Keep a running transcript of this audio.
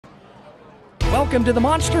Welcome to the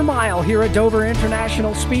Monster Mile here at Dover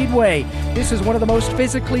International Speedway. This is one of the most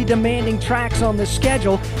physically demanding tracks on the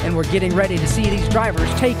schedule, and we're getting ready to see these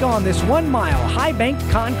drivers take on this 1 mile high-banked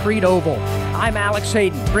concrete oval. I'm Alex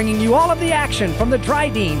Hayden, bringing you all of the action from the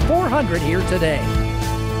Dryden 400 here today.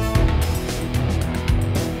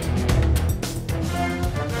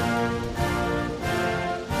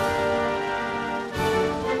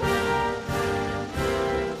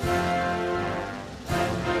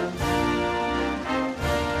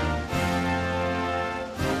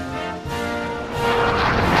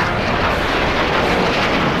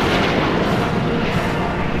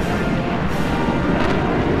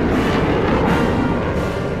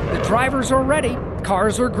 Drivers are ready,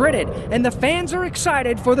 cars are gridded, and the fans are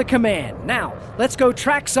excited for the command. Now, let's go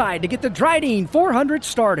trackside to get the Dryden 400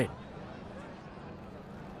 started.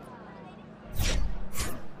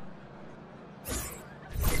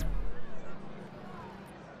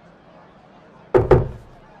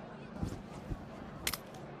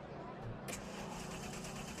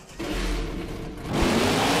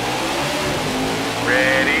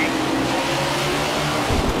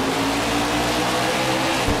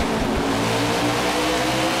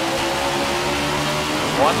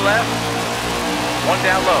 One left, one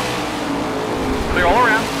down low. Clear all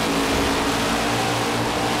around.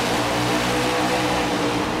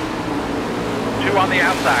 Two on the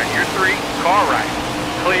outside. You're three. Car right.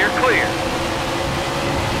 Clear, clear.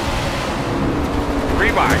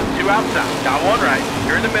 Three wide. Two outside. Got one right.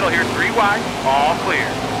 You're in the middle here. Three wide. All clear.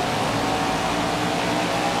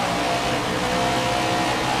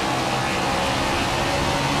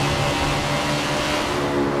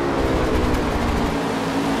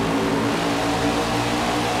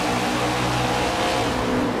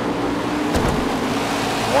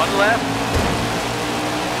 One left,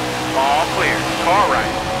 all clear, car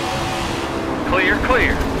right, clear,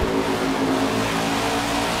 clear.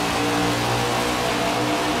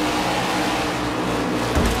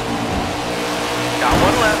 Got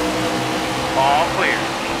one left, all clear.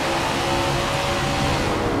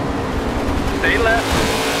 Stay left,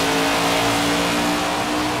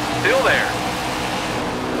 still there.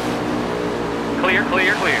 Clear,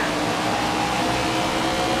 clear, clear.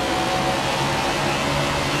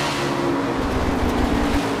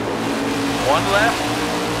 One left,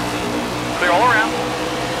 clear all around.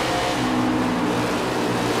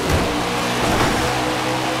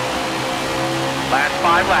 Last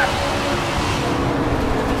 5 laps.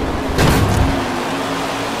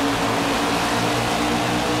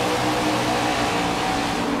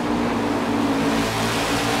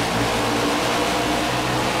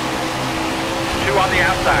 Two on the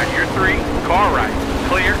outside, you're three, car right.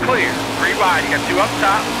 Clear, clear. Three wide, you got two up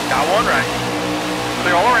top, got one right.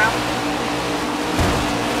 Clear all around.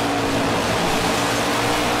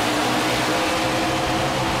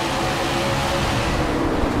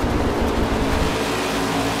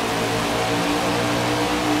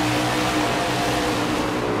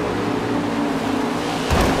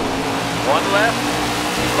 One left,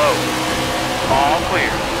 low, all clear.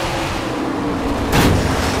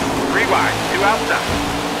 Three wide, two outside.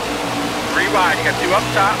 Three wide, you got two up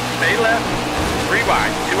top, stay left. Three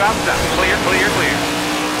wide, two outside, clear, clear, clear.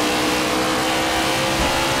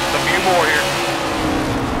 Just a few more here.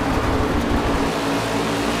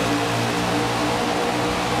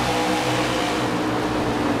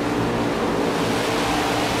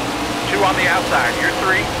 Two on the outside, you're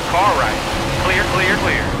three, car right. Clear, clear,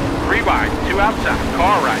 clear. Three wide, two outside,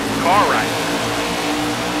 car right, car right.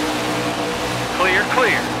 Clear,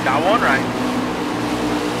 clear, got one right.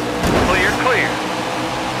 Clear, clear.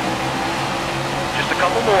 Just a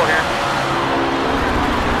couple more here.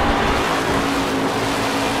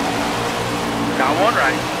 Got one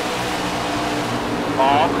right.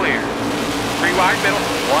 All clear. Three wide middle,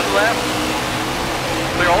 one left.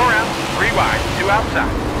 Clear all around. Three wide, two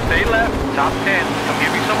outside. Stay left, top 10. Come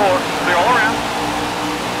give me some more. Clear all around.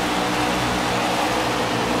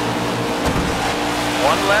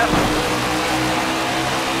 One left.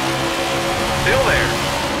 Still there.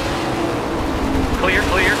 Clear,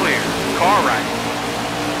 clear, clear. Car right.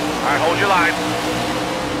 All right, hold your line.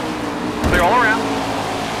 Clear all around.